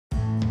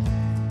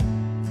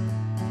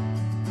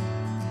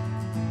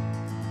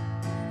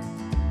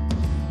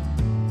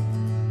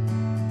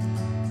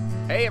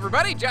Hey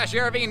everybody, Josh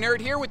RV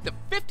Nerd here with the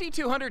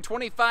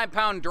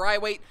 5,225-pound dry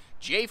weight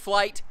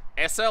J-Flight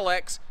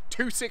SLX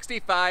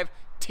 265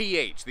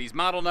 TH. These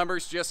model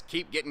numbers just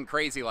keep getting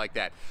crazy like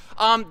that.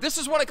 This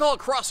is what I call a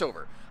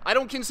crossover. I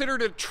don't consider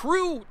it a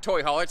true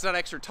toy hauler. It's not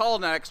extra tall,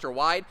 not extra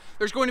wide.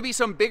 There's going to be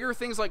some bigger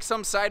things like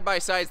some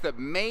side-by-sides that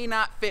may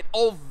not fit,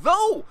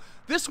 although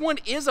this one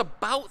is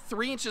about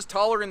 3 inches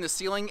taller in the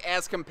ceiling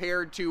as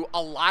compared to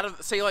a lot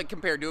of, say like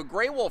compared to a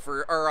Grey Wolf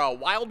or a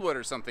Wildwood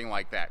or something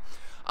like that.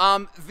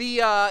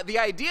 The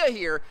idea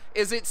here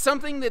is it's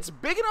something that's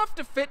big enough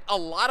to fit a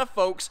lot of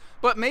folks,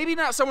 but maybe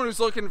not someone who's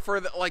looking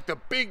for the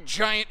big,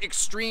 giant,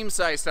 extreme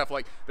size stuff.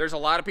 Like, there's a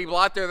lot of people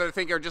out there that I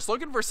think are just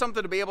looking for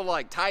something to be able to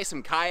like tie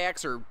some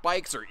kayaks or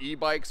bikes or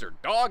e-bikes or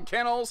dog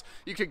kennels.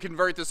 You could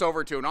convert this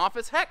over to an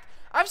office. Heck,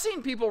 I've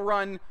seen people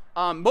run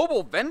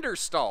mobile vendor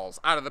stalls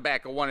out of the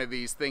back of one of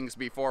these things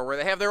before, where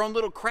they have their own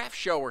little craft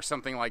show or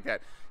something like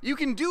that. You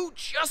can do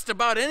just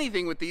about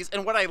anything with these,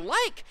 and what I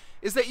like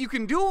is that you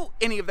can do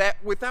any of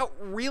that without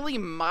really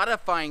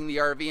modifying the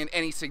RV in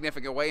any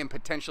significant way and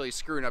potentially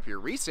screwing up your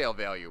resale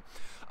value.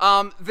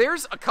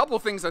 There's a couple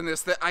things on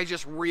this that I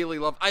just really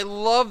love. I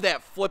love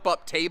that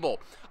flip-up table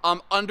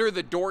under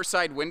the door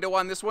side window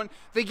on this one.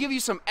 They give you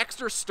some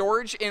extra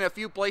storage in a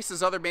few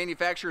places other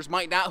manufacturers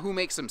might not, who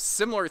make some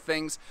similar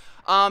things.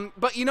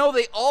 But you know,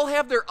 they all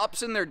have their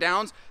ups and their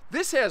downs.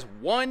 This has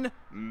one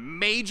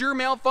major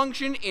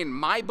malfunction in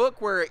my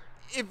book, where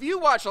if you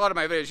watch a lot of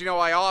my videos, you know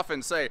I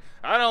often say,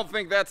 I don't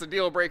think that's a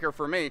deal breaker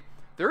for me.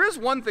 There is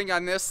one thing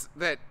on this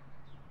that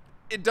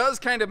it does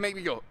kind of make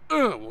me go,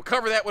 ugh. We'll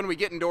cover that when we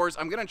get indoors.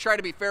 I'm going to try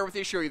to be fair with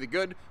you, show you the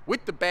good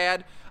with the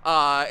bad.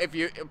 If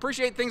you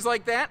appreciate things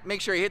like that,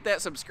 make sure you hit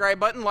that subscribe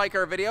button, like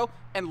our video,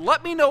 and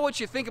let me know what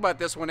you think about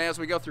this one as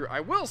we go through. I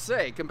will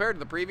say, compared to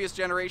the previous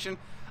generation,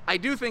 I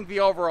do think the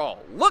overall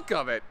look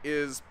of it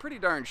is pretty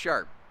darn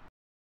sharp.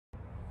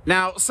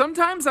 Now,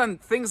 sometimes on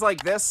things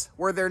like this,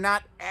 where they're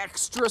not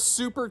extra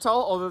super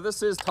tall, although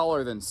this is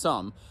taller than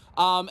some,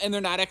 and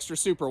they're not extra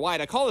super wide,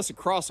 I call this a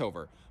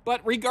crossover.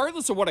 But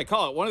regardless of what I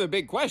call it, one of the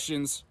big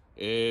questions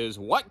is,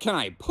 what can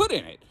I put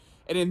in it?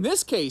 And in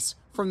this case,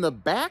 from the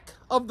back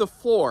of the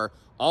floor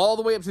all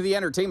the way up to the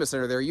entertainment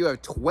center there, you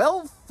have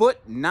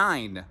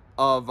 12'9"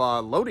 of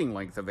loading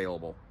length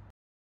available.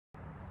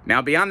 Now,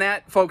 beyond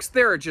that, folks,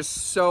 there are just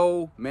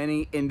so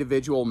many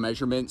individual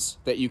measurements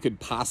that you could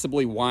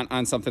possibly want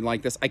on something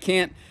like this. I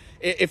can't,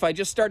 if I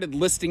just started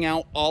listing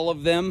out all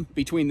of them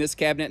between this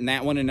cabinet and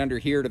that one and under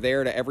here to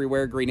there to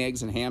everywhere, green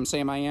eggs and ham,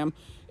 Sam I am,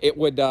 it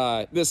would,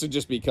 this would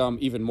just become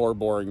even more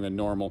boring than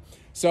normal.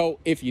 So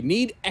if you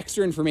need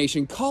extra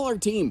information, call our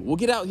team. We'll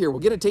get out here,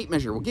 we'll get a tape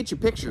measure, we'll get you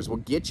pictures, we'll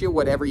get you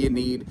whatever you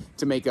need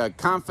to make a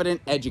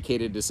confident,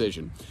 educated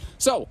decision.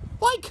 So,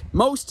 like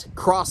most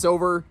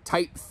crossover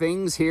type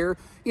things here,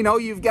 you know,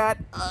 you've got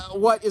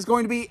what is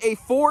going to be a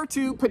 4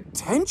 to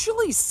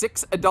potentially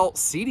 6 adult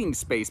seating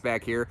space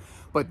back here,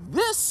 but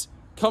this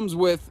comes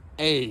with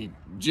a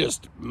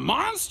just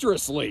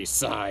monstrously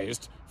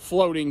sized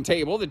floating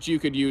table that you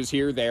could use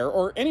here, there,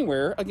 or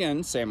anywhere.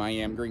 Again, Sam I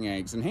am, green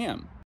eggs and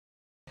ham.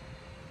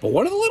 But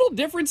one of the little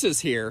differences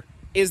here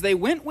is they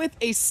went with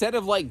a set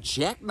of like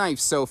jackknife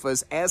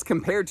sofas as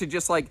compared to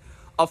just like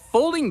a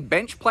folding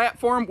bench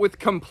platform with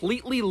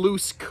completely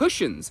loose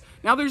cushions.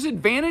 Now, there's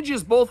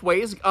advantages both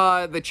ways.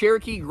 The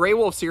Cherokee Grey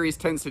Wolf series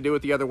tends to do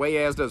it the other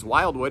way, as does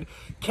Wildwood.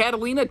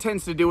 Catalina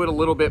tends to do it a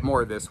little bit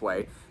more this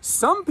way.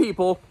 Some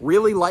people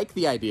really like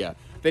the idea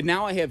that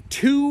now I have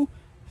two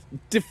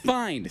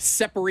defined,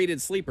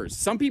 separated sleepers.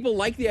 Some people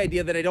like the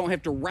idea that I don't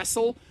have to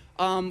wrestle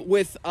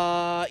with,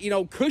 you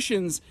know,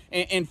 cushions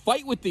and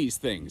fight with these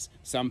things.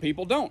 Some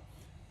people don't.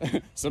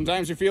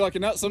 Sometimes you feel like a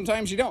nut,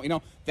 sometimes you don't. You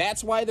know,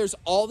 that's why there's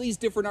all these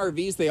different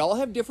RVs. They all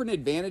have different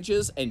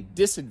advantages and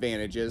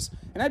disadvantages.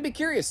 And I'd be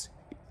curious,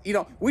 you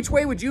know, which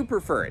way would you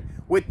prefer it?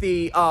 With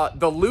the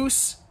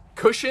loose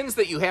cushions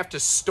that you have to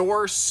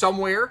store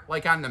somewhere,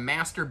 like on the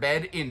master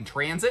bed in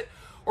transit?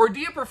 Or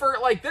do you prefer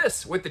it like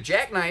this, with the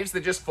jackknives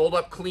that just fold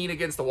up clean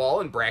against the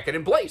wall and bracket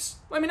in place?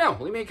 Let me know,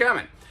 leave me a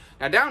comment.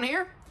 Now down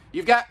here,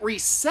 you've got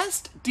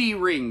recessed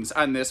D-rings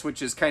on this, which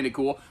is kind of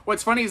cool.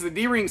 What's funny is the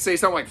D-rings say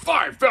something like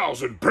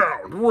 5,000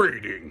 pound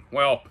rating.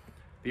 Well,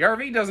 the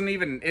RV doesn't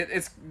even,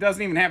 it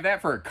doesn't even have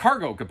that for a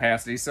cargo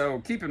capacity, so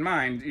keep in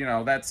mind, you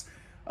know, that's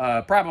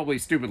probably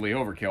stupidly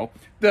overkill.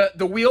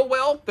 The wheel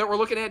well that we're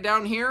looking at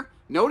down here,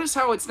 notice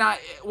how it's not,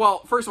 well,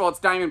 first of all, it's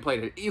diamond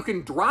plated. You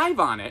can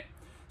drive on it.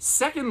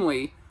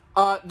 Secondly,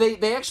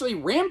 they actually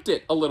ramped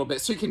it a little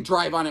bit so you can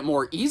drive on it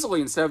more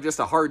easily instead of just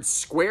a hard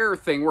square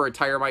thing where a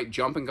tire might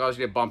jump and cause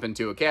you to bump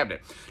into a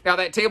cabinet. Now,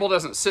 that table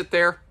doesn't sit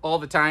there all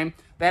the time.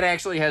 That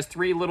actually has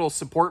 3 little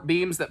support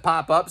beams that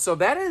pop up. So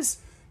that is,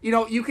 you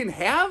know, you can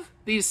have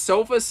these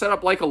sofas set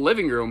up like a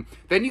living room.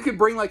 Then you could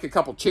bring like a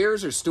couple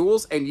chairs or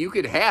stools and you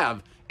could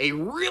have a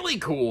really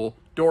cool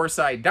door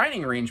side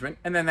dining arrangement.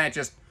 And then that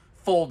just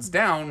folds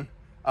down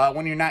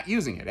when you're not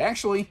using it.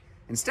 Actually,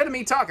 instead of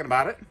me talking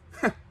about it,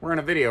 we're in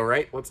a video,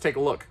 right? Let's take a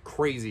look.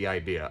 Crazy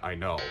idea, I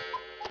know.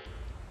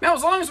 Now,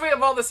 as long as we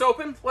have all this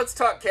open, let's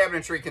talk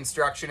cabinetry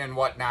construction and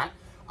whatnot.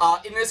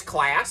 In this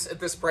class, at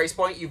this price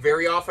point, you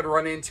very often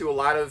run into a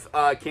lot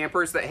of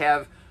campers that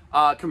have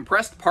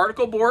compressed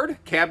particle board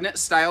cabinet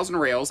styles and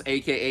rails,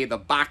 aka the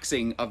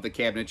boxing of the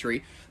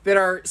cabinetry, that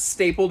are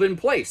stapled in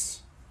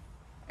place.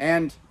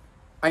 And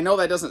I know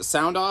that doesn't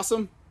sound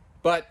awesome,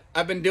 but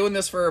I've been doing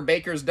this for a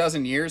baker's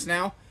dozen years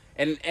now,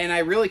 and I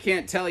really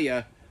can't tell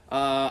you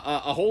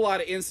a whole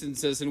lot of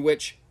instances in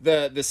which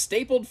the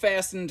stapled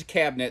fastened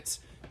cabinets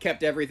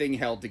kept everything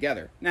held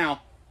together.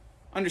 Now,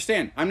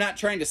 understand, I'm not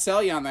trying to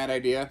sell you on that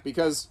idea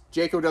because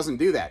Jayco doesn't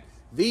do that.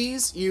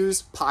 These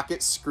use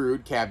pocket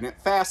screwed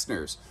cabinet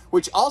fasteners,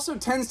 which also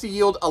tends to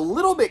yield a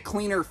little bit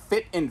cleaner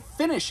fit and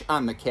finish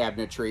on the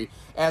cabinetry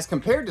as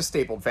compared to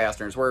stapled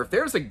fasteners, where if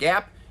there's a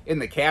gap in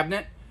the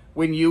cabinet,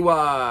 when you,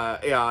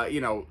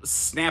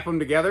 snap them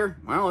together,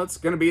 well, it's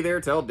going to be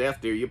there till death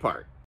do you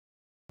part.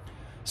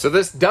 So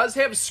this does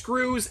have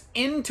screws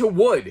into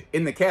wood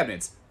in the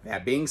cabinets.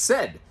 That being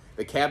said,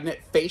 the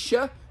cabinet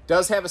fascia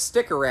does have a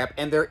sticker wrap,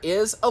 and there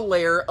is a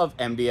layer of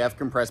MDF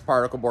compressed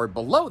particle board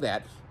below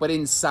that, but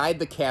inside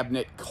the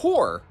cabinet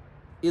core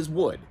is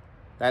wood.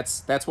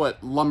 That's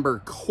what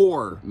lumber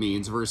core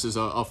means versus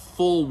a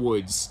full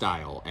wood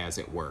style, as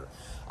it were.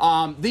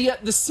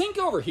 The sink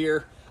over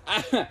here,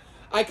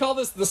 I call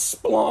this the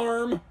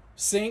splarm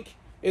sink.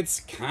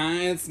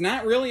 It's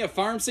not really a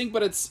farm sink,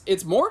 but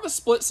it's more of a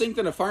split sink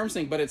than a farm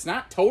sink, but it's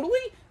not totally.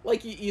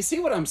 Like, you see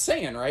what I'm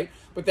saying, right?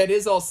 But that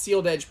is all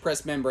sealed edge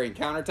pressed membrane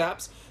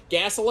countertops.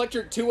 Gas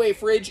electric two-way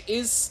fridge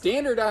is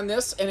standard on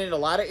this, and in a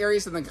lot of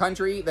areas in the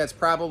country, that's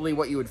probably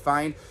what you would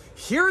find.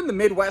 Here in the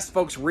Midwest,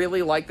 folks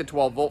really like the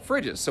 12-volt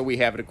fridges, so we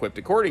have it equipped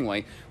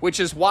accordingly, which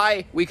is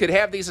why we could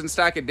have these in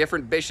stock at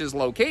different Bish's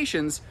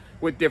locations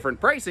with different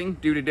pricing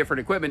due to different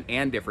equipment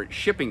and different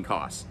shipping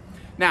costs.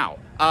 Now,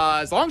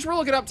 as long as we're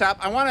looking up top,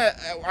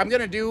 I'm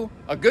gonna do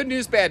a good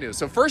news, bad news.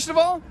 So first of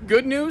all,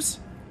 good news,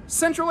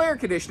 central air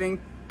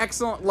conditioning,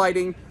 excellent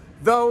lighting,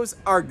 those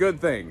are good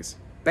things.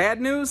 Bad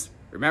news,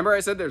 remember I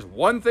said there's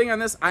one thing on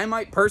this I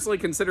might personally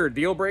consider a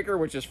deal breaker,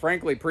 which is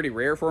frankly pretty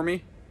rare for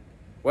me?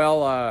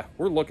 Well,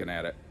 we're looking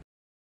at it.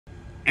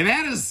 And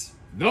that is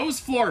those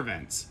floor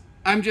vents.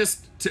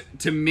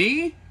 To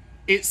me,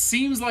 it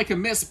seems like a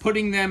miss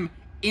putting them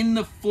in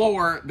the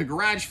floor, the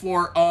garage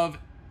floor of,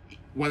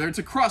 whether it's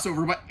a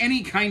crossover, but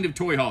any kind of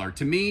toy hauler.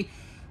 To me,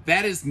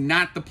 that is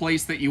not the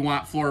place that you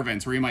want floor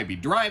vents, where you might be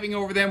driving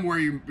over them, where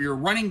you're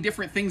running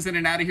different things in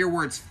and out of here,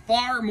 where it's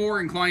far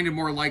more inclined and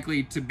more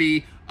likely to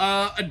be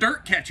a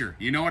dirt catcher.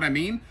 You know what I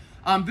mean?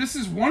 This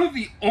is one of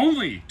the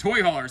only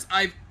toy haulers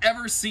I've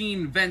ever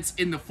seen vents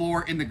in the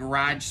floor in the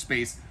garage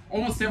space.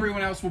 Almost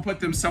everyone else will put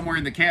them somewhere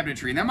in the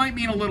cabinetry. And that might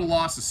mean a little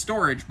loss of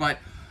storage, but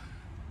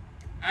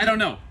I don't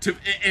know.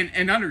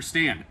 And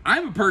understand,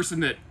 I'm a person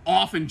that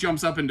often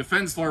jumps up and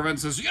defends floor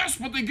vents and says, yes,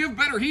 but they give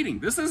better heating.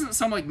 This isn't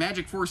some like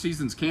Magic Four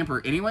Seasons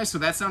camper anyway, so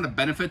that's not a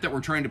benefit that we're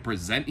trying to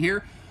present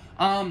here.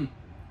 I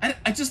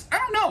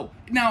don't know.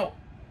 Now,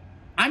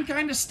 I'm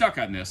kind of stuck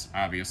on this,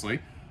 obviously.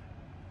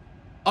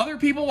 Other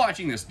people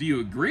watching this, do you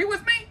agree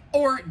with me?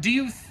 Or do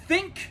you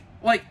think,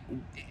 like,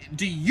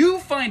 do you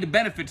find a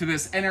benefit to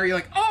this, and are you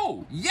like,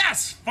 oh,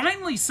 yes,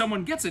 finally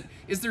someone gets it?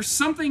 Is there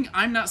something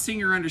I'm not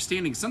seeing or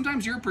understanding?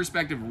 Sometimes your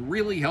perspective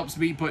really helps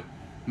me put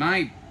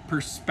my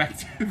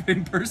perspective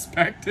in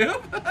perspective.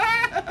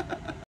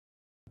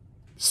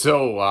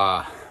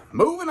 So,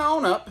 moving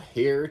on up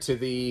here to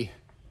the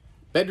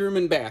bedroom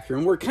and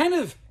bathroom. We're kind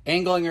of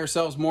angling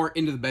ourselves more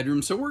into the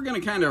bedroom, so we're going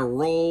to kind of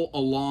roll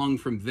along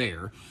from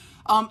there.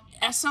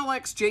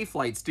 SLX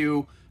J-Flights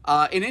do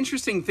an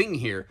interesting thing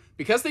here.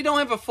 Because they don't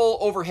have a full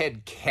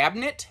overhead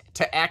cabinet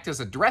to act as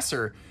a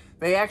dresser,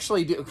 they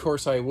actually do, of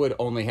course I would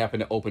only happen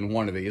to open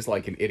one of these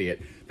like an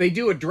idiot. They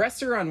do a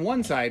dresser on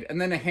one side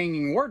and then a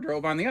hanging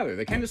wardrobe on the other.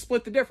 They kind of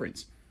split the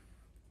difference.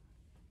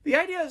 The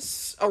idea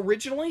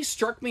originally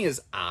struck me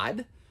as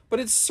odd, but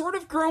it's sort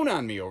of grown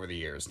on me over the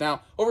years.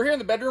 Now, over here in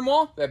the bedroom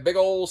wall, that big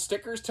old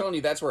sticker's telling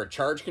you that's where a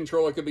charge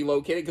controller could be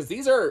located, because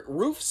these are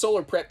roof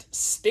solar prepped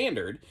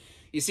standard.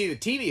 You see the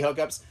TV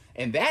hookups,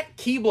 and that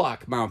key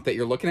block mount that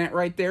you're looking at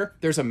right there,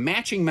 there's a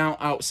matching mount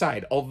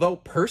outside. Although,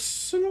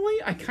 personally,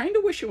 I kind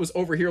of wish it was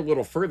over here a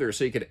little further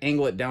so you could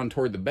angle it down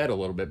toward the bed a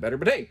little bit better.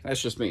 But hey,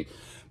 that's just me.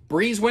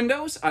 Breeze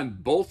windows on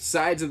both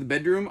sides of the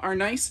bedroom are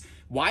nice.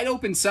 Wide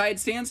open side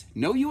stands.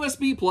 No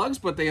USB plugs,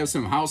 but they have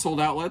some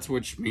household outlets,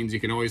 which means you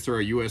can always throw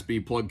a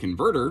USB plug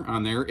converter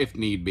on there if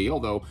need be.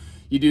 Although,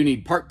 you do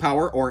need park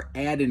power or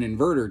add an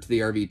inverter to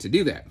the RV to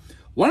do that.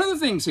 One of the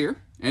things here,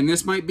 and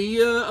this might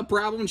be a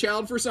problem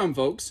child for some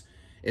folks,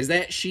 is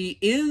that she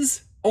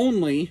is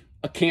only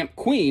a Camp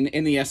Queen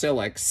in the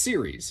SLX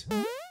series.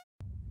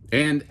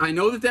 And I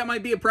know that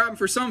might be a problem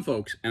for some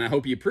folks, and I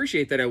hope you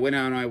appreciate that I went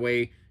out of my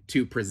way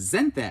to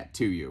present that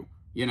to you.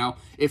 You know,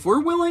 if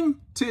we're willing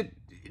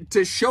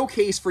to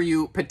showcase for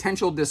you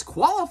potential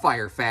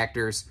disqualifier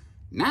factors,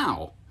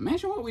 now,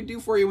 imagine what we'd do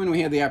for you when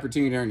we had the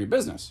opportunity to earn your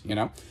business, you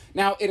know?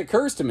 Now, it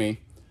occurs to me,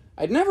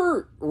 I'd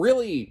never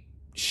really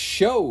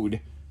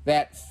showed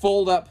that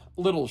fold-up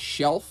little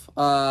shelf,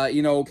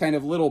 kind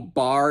of little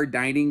bar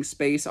dining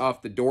space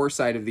off the door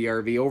side of the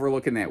RV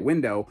overlooking that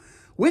window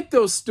with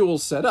those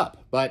stools set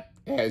up. But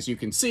as you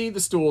can see, the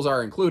stools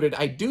are included.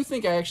 I do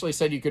think I actually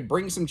said you could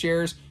bring some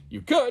chairs.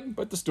 You could,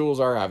 but the stools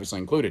are obviously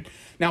included.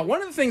 Now,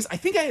 one of the things, I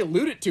think I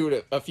alluded to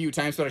it a few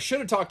times, but I should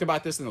have talked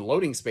about this in the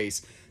loading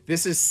space.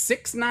 This is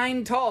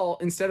 6'9" tall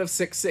instead of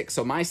 6'6",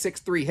 so my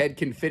 6'3" head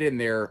can fit in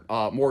there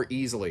more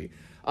easily.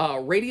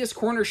 Radius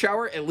corner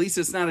shower, at least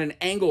it's not an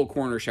angle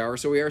corner shower,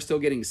 so we are still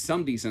getting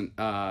some decent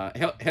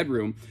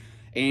headroom.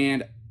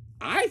 And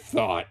I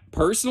thought,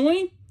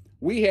 personally,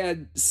 we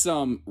had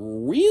some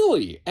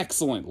really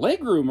excellent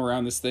legroom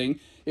around this thing.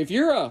 If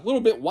you're a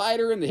little bit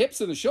wider in the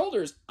hips and the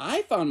shoulders,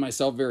 I found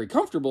myself very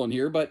comfortable in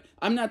here, but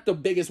I'm not the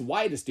biggest,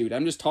 widest dude.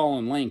 I'm just tall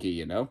and lanky,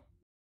 you know?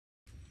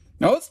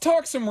 Now let's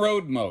talk some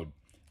road mode.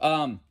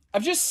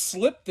 I've just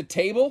slipped the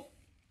table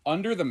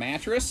under the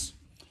mattress.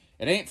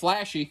 It ain't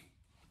flashy.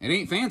 It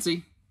ain't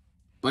fancy,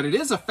 but it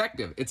is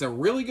effective. It's a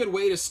really good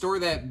way to store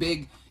that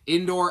big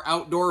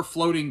indoor-outdoor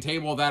floating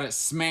table that it's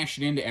smashed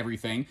into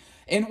everything.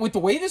 And with the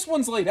way this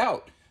one's laid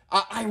out,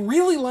 I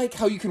really like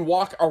how you can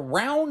walk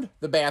around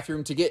the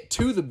bathroom to get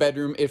to the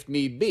bedroom if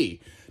need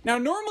be. Now,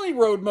 normally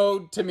road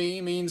mode to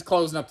me means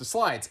closing up the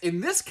slides.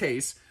 In this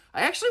case,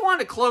 I actually want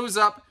to close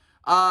up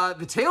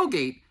the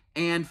tailgate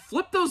and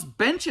flip those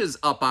benches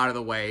up out of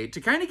the way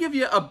to kind of give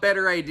you a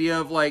better idea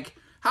of like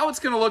how it's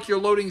going to look your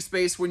loading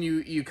space when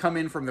you come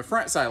in from the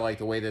front side. I like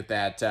the way that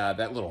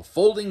that little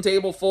folding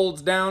table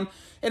folds down,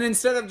 and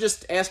instead of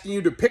just asking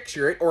you to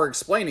picture it or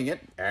explaining it,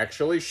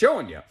 actually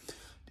showing you.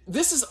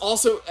 This is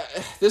also,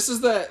 this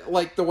is the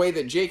way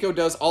that Jayco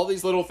does all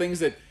these little things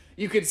that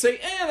you could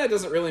say, that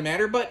doesn't really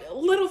matter, but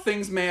little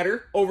things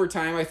matter over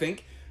time, I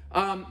think.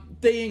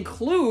 They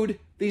include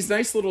these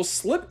nice little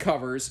slip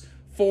covers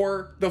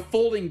for the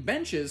folding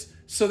benches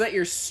so that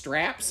your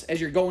straps, as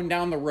you're going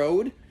down the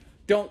road,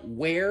 don't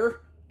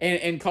wear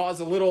and cause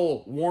a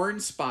little worn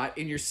spot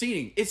in your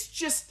seating. It's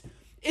just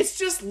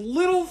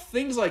little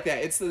things like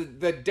that. It's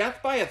the death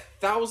by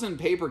 1,000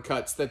 paper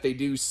cuts that they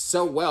do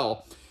so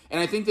well. And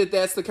I think that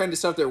that's the kind of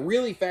stuff that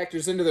really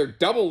factors into their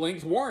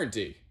double-length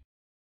warranty.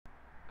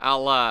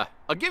 I'll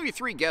give you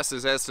 3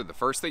 guesses as to the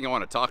first thing I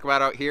want to talk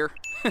about out here,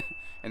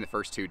 and the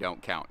first 2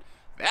 don't count.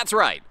 That's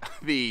right,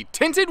 the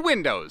tinted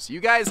windows.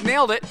 You guys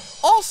nailed it.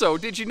 Also,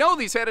 did you know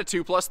these had a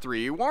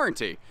 2+3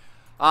 warranty?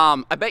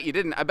 I bet you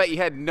didn't. I bet you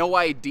had no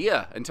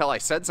idea until I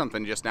said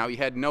something just now. You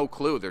had no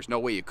clue. There's no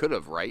way you could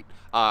have, right?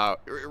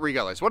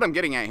 Regardless, what I'm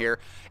getting at here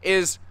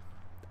is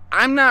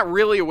I'm not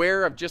really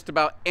aware of just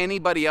about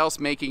anybody else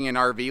making an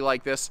RV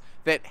like this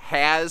that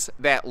has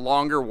that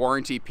longer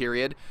warranty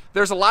period.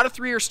 There's a lot of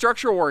 3-year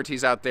structural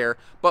warranties out there,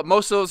 but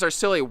most of those are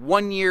still a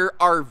 1-year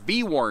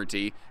RV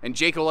warranty, and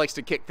Jayco likes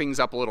to kick things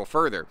up a little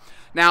further.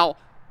 Now,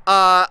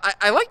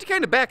 I like to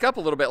kind of back up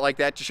a little bit like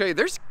that to show you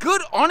there's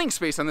good awning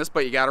space on this,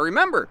 but you got to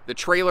remember, the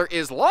trailer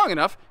is long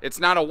enough. It's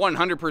not a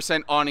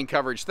 100% awning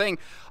coverage thing,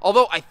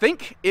 although I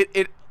think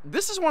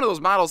this is one of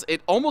those models,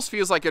 it almost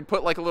feels like it'd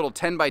put like a little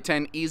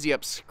 10x10 easy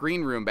up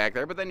screen room back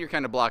there, but then you're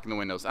kind of blocking the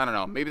windows. I don't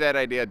know, maybe that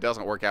idea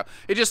doesn't work out.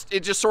 It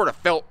just sort of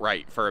felt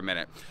right for a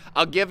minute.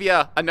 I'll give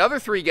you another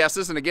 3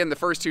 guesses, and again, the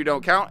first 2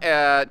 don't count.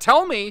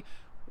 Tell me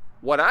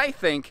what I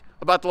think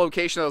about the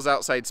location of those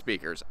outside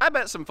speakers. I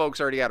bet some folks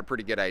already got a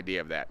pretty good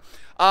idea of that.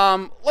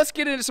 Let's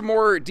get into some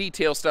more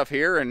detail stuff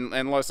here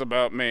and less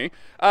about me.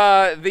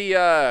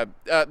 The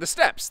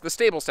steps, the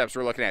stable steps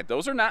we're looking at,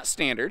 those are not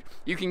standard.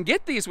 You can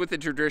get these with the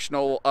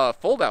traditional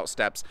fold-out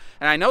steps,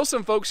 and I know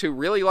some folks who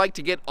really like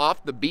to get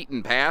off the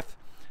beaten path.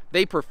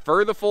 They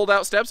prefer the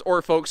fold-out steps,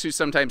 or folks who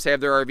sometimes have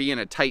their RV in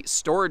a tight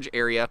storage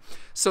area,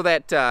 so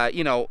that,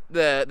 you know,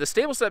 the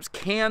stable steps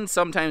can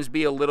sometimes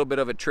be a little bit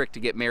of a trick to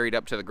get married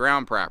up to the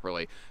ground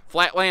properly.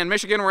 Flatland,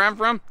 Michigan, where I'm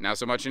from, not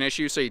so much an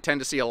issue, so you tend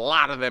to see a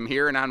lot of them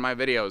here and on my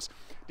videos.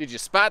 Did you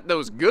spot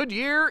those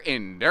Goodyear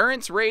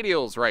Endurance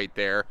radials right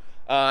there?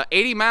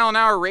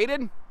 80-mile-an-hour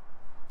rated,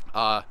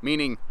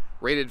 meaning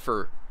rated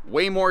for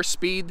way more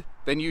speed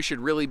than you should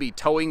really be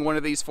towing one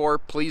of these for.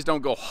 Please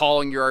don't go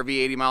hauling your RV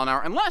 80 mile an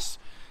hour unless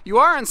you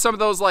are on some of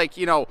those, like,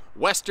 you know,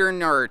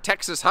 Western or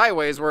Texas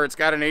highways where it's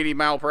got an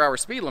 80-mile-per-hour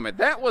speed limit.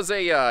 That was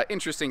a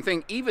interesting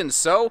thing. Even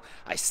so,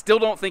 I still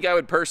don't think I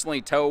would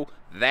personally tow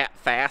that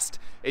fast.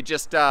 It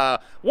just,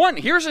 one,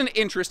 here's an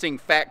interesting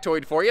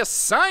factoid for you.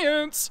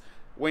 Science!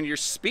 When your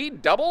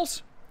speed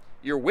doubles,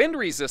 your wind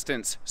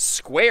resistance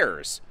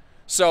squares.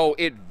 So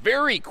it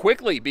very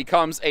quickly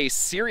becomes a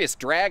serious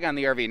drag on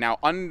the RV. Now,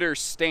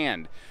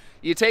 understand,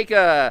 you take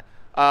a,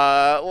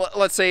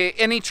 let's say,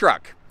 any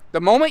truck. The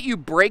moment you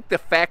break the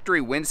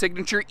factory wind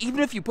signature, even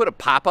if you put a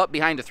pop-up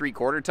behind a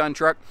 3/4-ton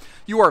truck,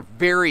 you are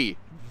very,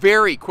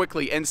 very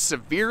quickly and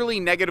severely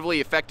negatively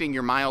affecting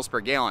your miles per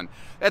gallon.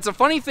 That's a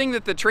funny thing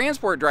that the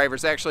transport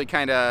drivers actually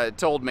kind of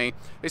told me.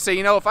 They say,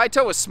 you know, if I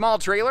tow a small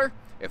trailer,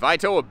 if I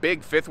tow a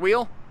big fifth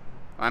wheel,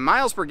 my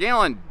miles per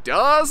gallon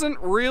doesn't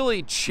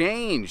really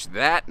change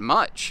that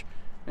much.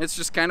 It's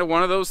just kind of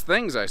one of those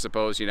things, I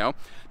suppose, you know.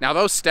 Now,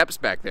 those steps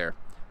back there,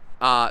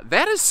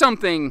 that is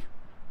something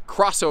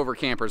crossover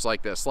campers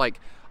like this, like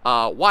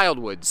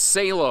Wildwood,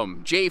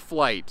 Salem,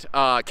 J-Flight,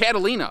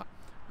 Catalina,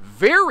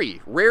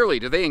 Very rarely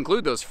do they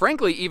include those.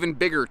 Frankly, even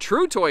bigger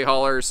true toy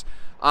haulers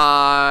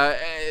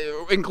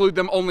include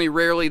them only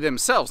rarely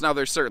themselves. Now,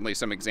 there's certainly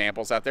some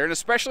examples out there, and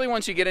especially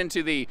once you get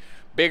into the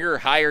bigger,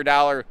 higher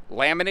dollar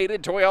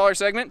laminated toy hauler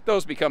segment,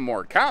 those become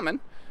more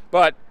common.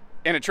 But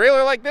in a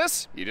trailer like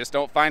this, you just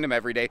don't find them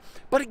every day.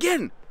 But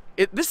again,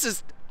 this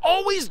is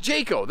always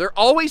Jayco. They're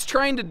always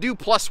trying to do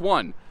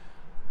 +1.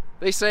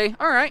 They say,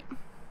 all right,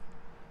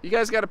 you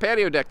guys got a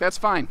patio deck, that's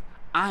fine.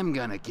 I'm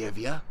gonna give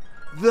you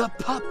the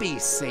puppy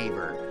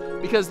saver.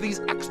 Because these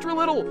extra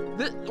little,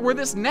 where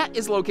this net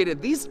is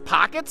located, these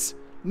pockets,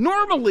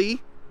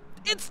 normally,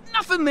 it's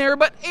nothing there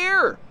but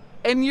air.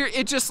 And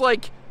it's just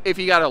like, if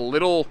you got a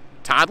little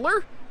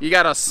toddler, you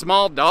got a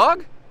small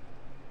dog,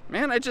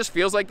 man, it just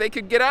feels like they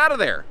could get out of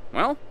there.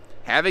 Well,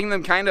 having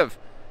them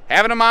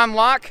on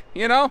lock,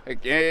 you know,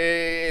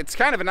 it's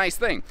kind of a nice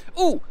thing.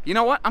 Ooh, you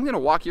know what? I'm gonna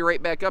walk you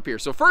right back up here.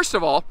 So first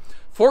of all,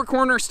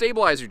 4-corner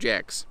stabilizer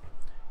jacks.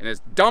 And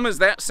as dumb as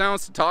that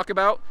sounds to talk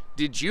about,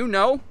 did you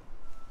know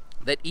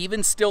that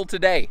even still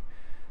today,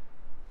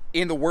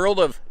 in the world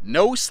of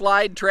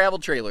no-slide travel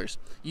trailers,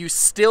 you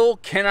still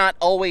cannot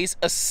always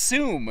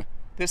assume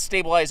that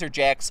stabilizer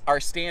jacks are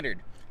standard?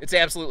 It's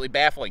absolutely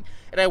baffling.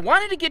 And I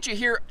wanted to get you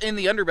here in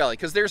the underbelly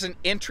because there's an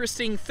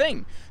interesting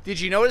thing.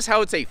 Did you notice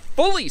how it's a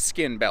fully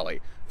skinned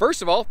belly?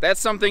 First of all,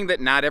 that's something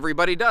that not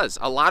everybody does.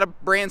 A lot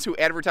of brands who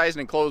advertise an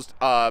enclosed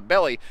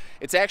belly,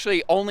 it's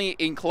actually only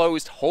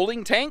enclosed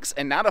holding tanks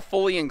and not a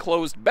fully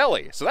enclosed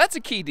belly. So that's a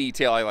key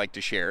detail I like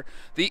to share.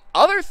 The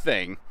other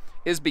thing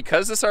is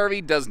because this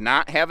RV does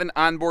not have an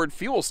onboard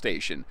fuel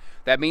station,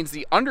 that means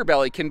the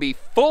underbelly can be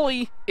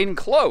fully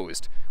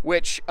enclosed,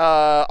 which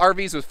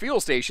RVs with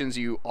fuel stations,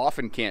 you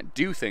often can't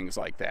do things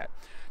like that.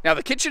 Now,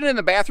 the kitchen and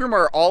the bathroom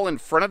are all in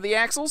front of the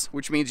axles,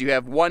 which means you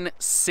have one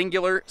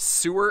singular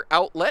sewer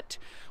outlet,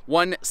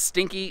 one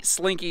stinky,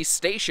 slinky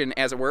station,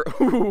 as it were.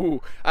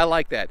 Ooh, I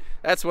like that.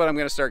 That's what I'm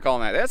going to start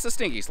calling that. That's a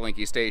stinky,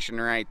 slinky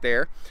station right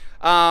there.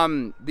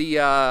 The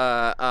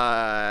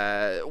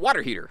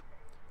water heater.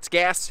 It's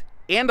gas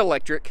and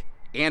electric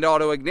and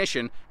auto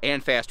ignition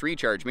and fast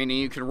recharge, meaning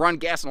you can run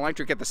gas and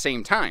electric at the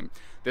same time.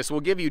 This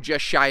will give you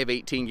just shy of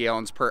 18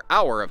 gallons per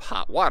hour of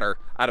hot water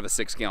out of a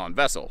 6-gallon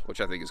vessel,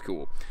 which I think is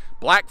cool.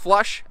 Black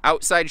flush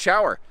outside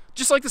shower,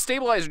 just like the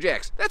stabilizer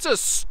jacks. That's a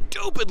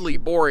stupidly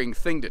boring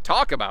thing to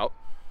talk about.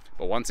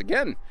 But once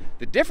again,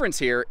 the difference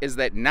here is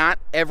that not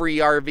every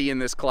RV in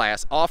this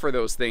class offer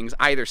those things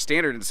either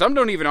standard, and some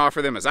don't even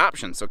offer them as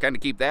options, so kind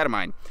of keep that in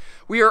mind.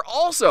 We are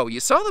also, you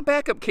saw the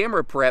backup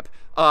camera prep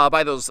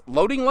by those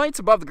loading lights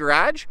above the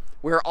garage.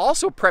 We're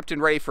also prepped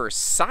and ready for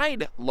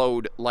side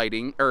load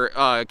lighting, or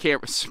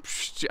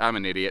cameras. I'm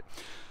an idiot.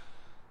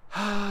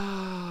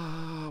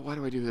 Why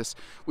do I do this?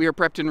 We are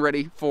prepped and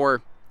ready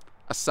for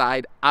a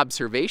side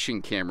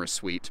observation camera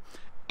suite.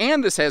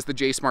 And this has the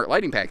J-Smart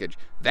lighting package.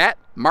 That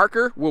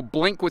marker will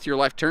blink with your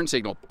left turn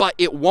signal, but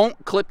it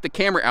won't clip the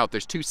camera out.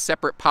 There's 2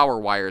 separate power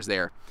wires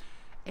there.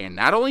 And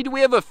not only do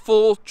we have a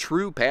full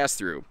true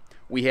pass-through,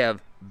 we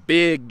have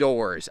big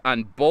doors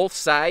on both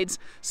sides.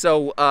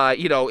 So,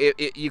 you know,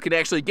 you can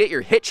actually get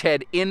your hitch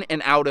head in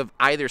and out of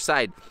either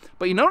side.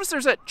 But you notice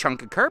there's that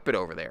chunk of carpet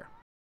over there.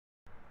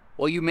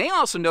 Well, you may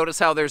also notice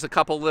how there's a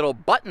couple little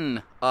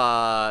button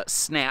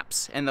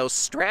snaps and those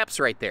straps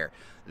right there.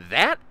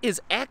 That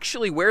is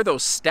actually where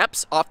those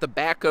steps off the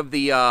back of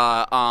the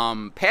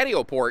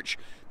patio porch,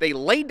 they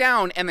lay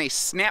down and they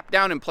snap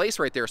down in place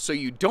right there, so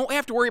you don't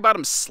have to worry about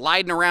them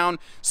sliding around,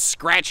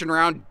 scratching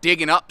around,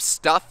 digging up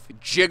stuff,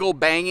 jiggle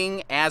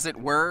banging, as it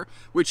were,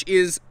 which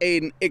is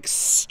an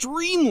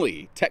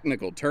extremely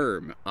technical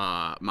term,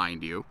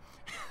 mind you.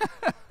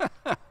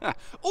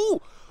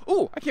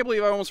 Ooh, I can't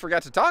believe I almost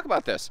forgot to talk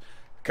about this.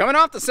 Coming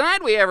off the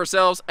side, we have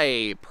ourselves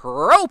a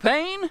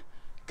propane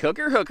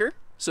cooker hooker,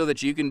 so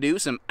that you can do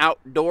some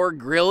outdoor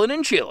grilling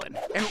and chilling.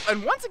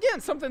 And once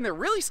again, something that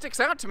really sticks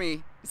out to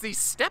me is these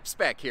steps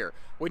back here.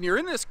 When you're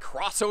in this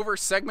crossover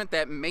segment,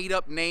 that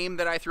made-up name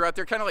that I threw out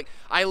there, kind of like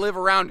I live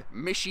around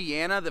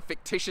Michiana, the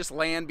fictitious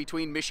land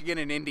between Michigan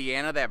and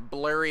Indiana, that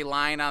blurry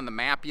line on the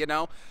map, you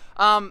know?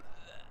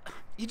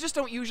 You just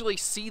don't usually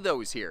see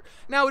those here.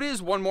 Now, it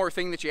is one more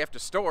thing that you have to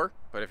store,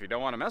 but if you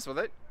don't want to mess with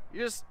it,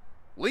 you just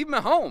leave them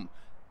at home.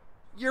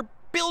 You're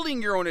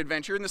building your own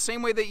adventure in the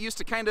same way that you used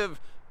to kind of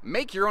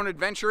make your own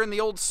adventure in the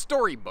old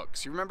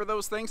storybooks. You remember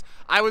those things?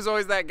 I was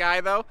always that guy,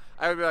 though.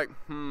 I would be like,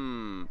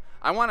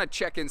 I want to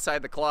check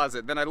inside the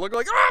closet. Then I'd look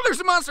like, oh,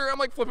 there's a monster. I'm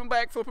like flipping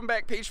back,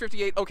 page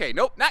 58. Okay,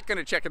 nope, not going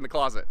to check in the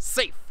closet.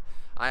 Safe.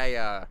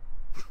 I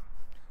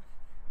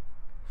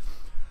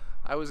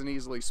was an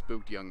easily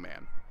spooked young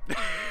man.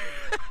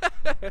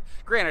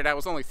 Granted, I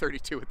was only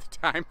 32 at the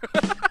time.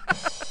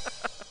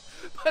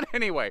 But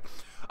anyway,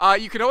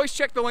 you can always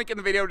check the link in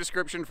the video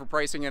description for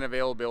pricing and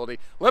availability.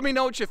 Let me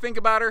know what you think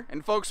about her,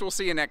 and folks, we'll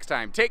see you next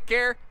time. Take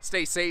care,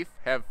 stay safe,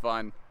 have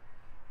fun,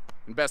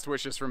 and best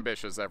wishes from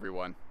Bishes,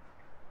 everyone.